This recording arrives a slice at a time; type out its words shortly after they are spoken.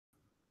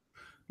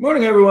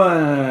Morning,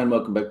 everyone.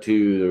 Welcome back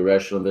to the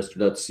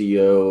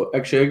rationalinvestor.co.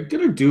 Actually, I'm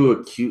going to do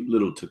a cute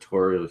little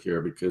tutorial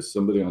here because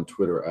somebody on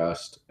Twitter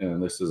asked, and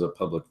this is a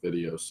public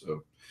video.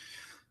 So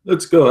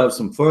let's go have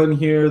some fun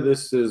here.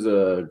 This is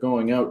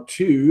going out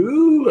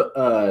to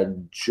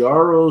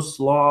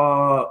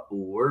Jaroslaw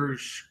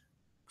Werserek.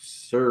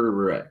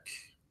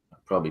 I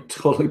probably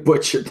totally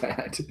butchered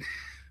that.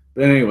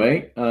 But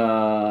anyway,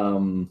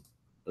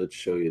 let's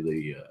show you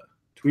the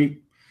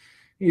tweet.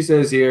 He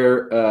says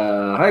here,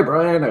 hi,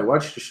 Brian. I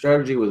watched your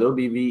strategy with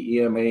OBV,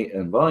 EMA,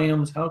 and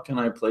volumes. How can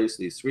I place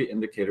these three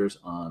indicators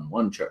on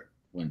one chart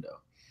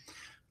window?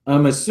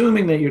 I'm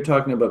assuming that you're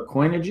talking about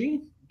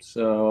Coinigy.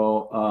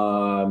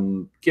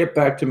 So get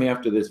back to me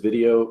after this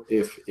video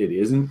if it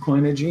isn't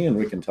Coinigy, and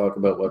we can talk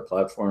about what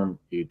platform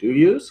you do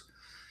use.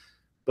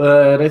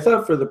 But I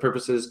thought for the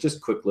purposes, just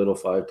quick little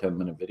 5-10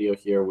 minute video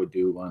here would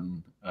do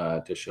one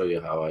to show you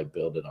how I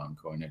build it on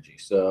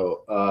Coinigy.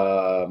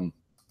 So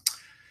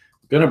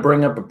going to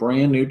bring up a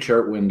brand new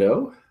chart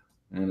window.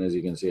 And as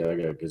you can see, I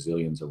got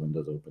gazillions of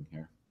windows open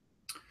here.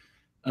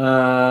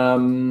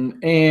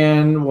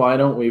 And why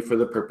don't we, for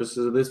the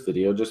purposes of this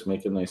video, just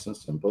make it nice and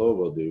simple.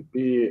 We'll do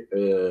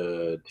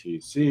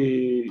BTC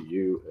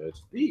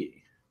USD.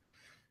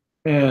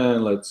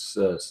 And let's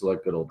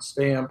select good old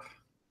stamp.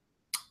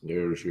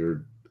 There's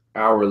your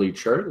hourly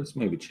chart. Let's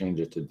maybe change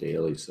it to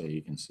daily so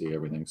you can see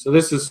everything. So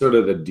this is sort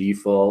of the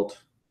default.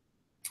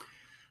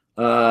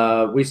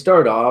 We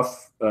start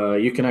off,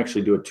 you can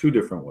actually do it two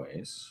different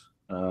ways.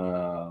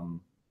 The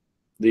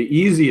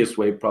easiest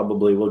way,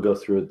 probably we'll go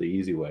through it the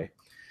easy way,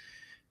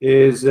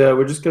 is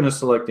we're just going to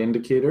select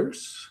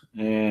indicators,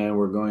 and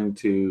we're going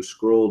to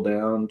scroll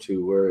down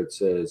to where it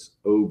says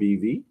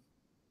OBV.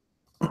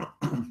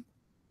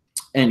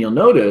 And you'll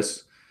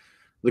notice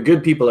the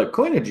good people at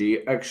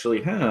Coinigy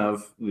actually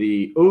have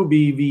the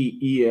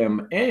OBV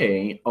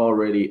EMA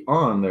already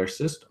on their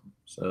system.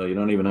 So you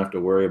don't even have to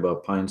worry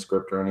about Pine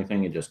script or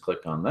anything. You just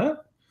click on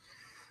that.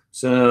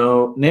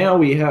 So now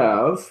we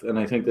have, and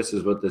I think this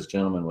is what this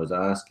gentleman was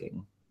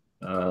asking,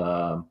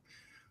 OBV,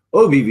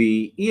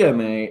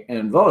 EMA,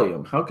 and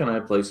volume. How can I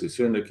place these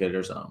two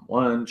indicators on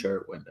one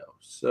chart window?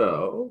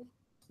 So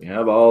we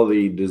have all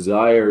the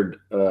desired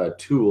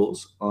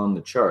tools on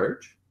the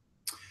chart.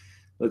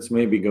 Let's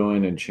maybe go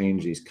in and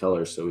change these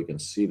colors so we can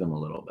see them a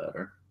little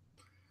better.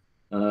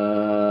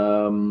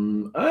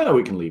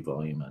 We can leave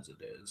volume as it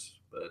is.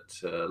 But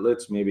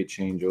let's maybe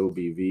change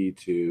OBV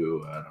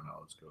to, I don't know,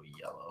 let's go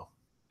yellow.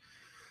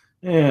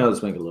 Yeah,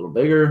 let's make it a little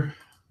bigger.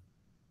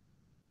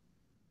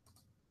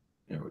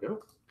 There we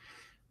go.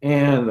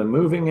 And the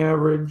moving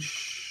average,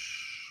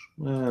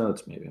 well,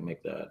 let's maybe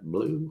make that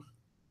blue.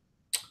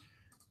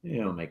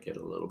 Yeah, I'll make it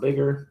a little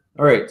bigger.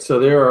 All right, so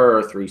there are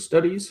our three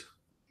studies.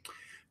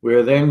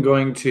 We're then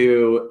going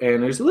to,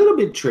 and it's a little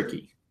bit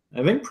tricky.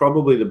 I think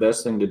probably the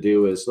best thing to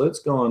do is let's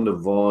go on to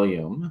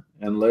volume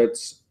and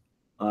let's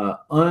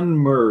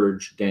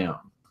unmerge down.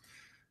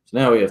 So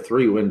now we have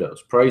three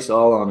windows: price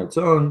all on its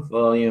own,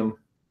 volume,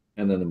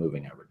 and then the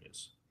moving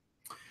averages.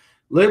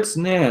 Let's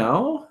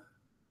now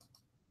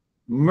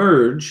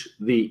merge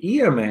the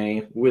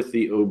EMA with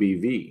the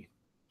OBV.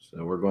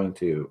 So we're going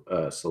to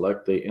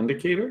select the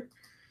indicator,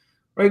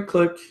 right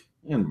click,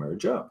 and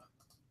merge up.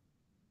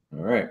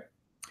 All right.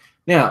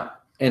 Now,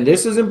 and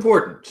this is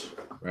important,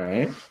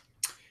 right?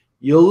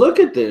 You'll look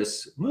at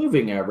this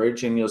moving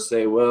average and you'll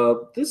say,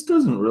 well, this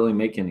doesn't really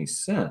make any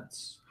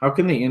sense. How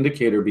can the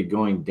indicator be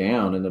going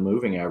down and the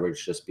moving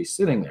average just be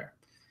sitting there?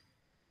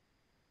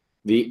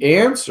 The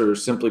answer,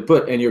 simply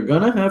put, and you're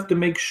going to have to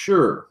make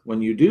sure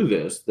when you do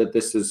this that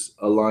this is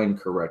aligned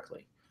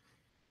correctly.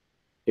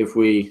 If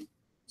we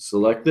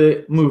select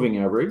the moving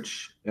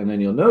average, and then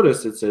you'll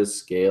notice it says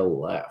scale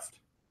left.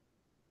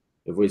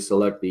 If we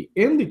select the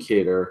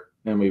indicator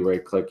and we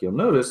right click, you'll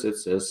notice it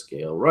says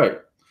scale right.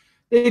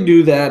 They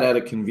do that out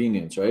of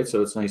convenience, right?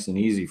 So it's nice and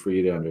easy for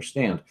you to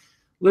understand.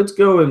 Let's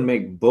go and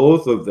make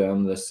both of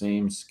them the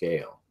same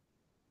scale.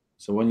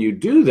 So when you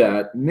do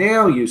that,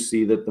 now you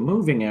see that the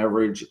moving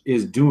average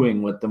is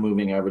doing what the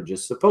moving average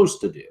is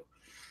supposed to do.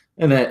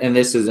 And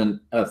this is a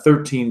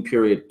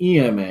 13-period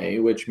EMA,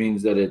 which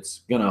means that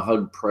it's going to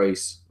hug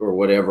price or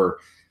whatever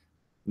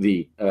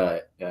the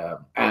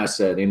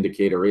asset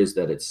indicator is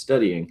that it's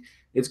studying.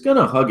 It's going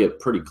to hug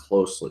it pretty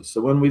closely. So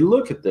when we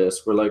look at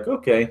this, we're like,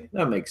 okay,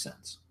 that makes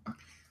sense.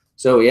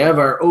 So we have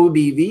our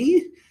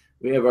OBV,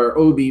 we have our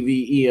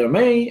OBV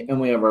EMA,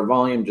 and we have our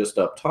volume just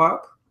up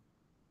top.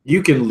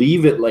 You can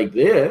leave it like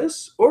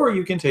this, or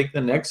you can take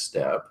the next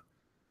step,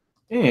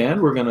 and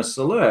we're going to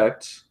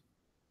select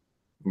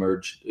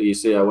merge. You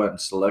see I went and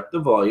select the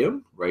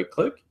volume, right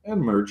click,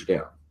 and merge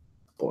down.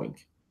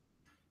 Boink.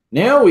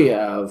 Now we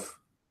have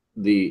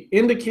the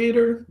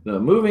indicator, the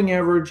moving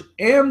average,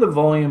 and the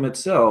volume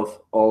itself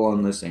all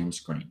on the same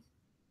screen.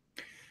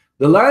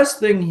 The last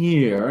thing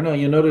here, now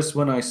you notice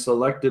when I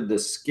selected the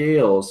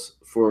scales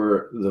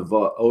for the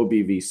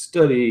OBV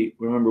study,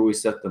 remember we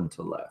set them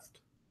to left.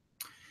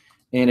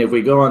 And if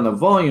we go on the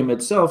volume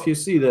itself, you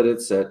see that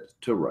it's set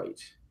to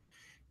right.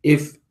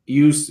 If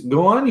you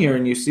go on here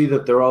and you see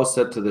that they're all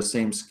set to the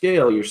same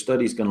scale, your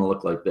study's going to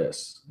look like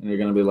this. And you're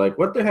going to be like,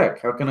 what the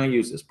heck? How can I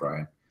use this,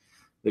 Brian?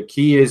 The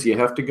key is you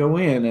have to go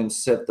in and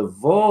set the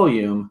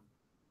volume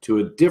to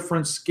a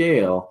different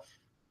scale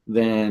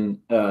than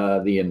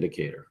the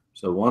indicator.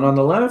 So one on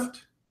the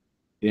left,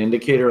 the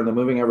indicator and the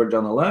moving average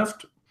on the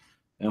left,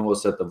 and we'll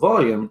set the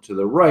volume to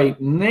the right.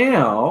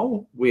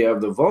 Now we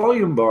have the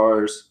volume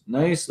bars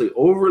nicely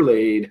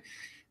overlaid.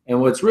 And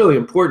what's really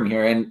important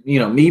here, and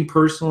me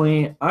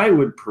personally, I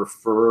would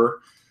prefer,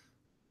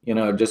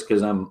 just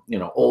because I'm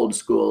old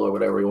school or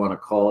whatever you want to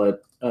call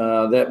it,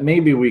 that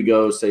maybe we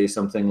go say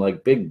something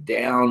like big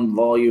down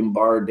volume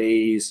bar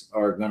days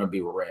are going to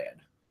be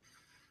red,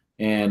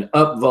 and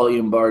up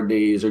volume bar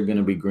days are going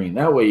to be green.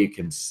 That way you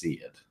can see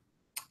it.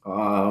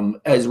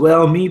 As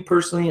well, me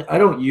personally, I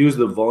don't use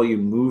the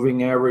volume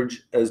moving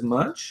average as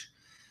much,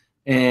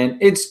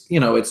 and it's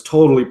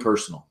totally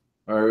personal.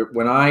 Or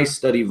when I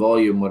study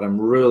volume, what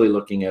I'm really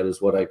looking at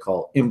is what I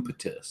call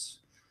impetus.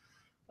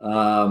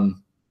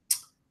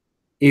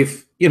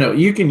 If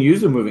you can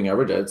use a moving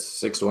average, that's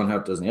 6 to 1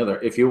 half dozen the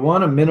other. If you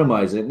want to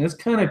minimize it, and it's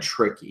kind of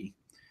tricky,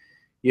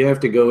 you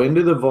have to go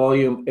into the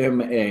volume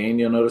MA, and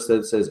you'll notice that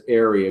it says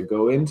area.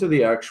 Go into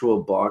the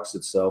actual box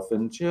itself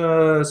and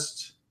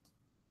just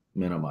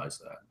minimize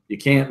that. You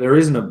can't, there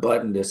isn't a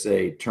button to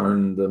say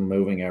turn the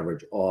moving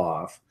average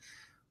off.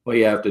 What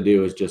you have to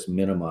do is just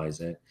minimize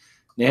it.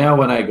 Now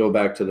when I go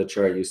back to the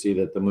chart, you see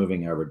that the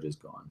moving average is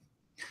gone.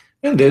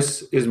 And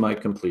this is my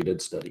completed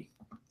study.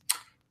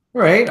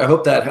 All right, I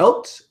hope that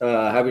helped.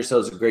 Have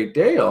yourselves a great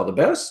day. All the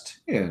best,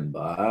 and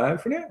bye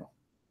for now.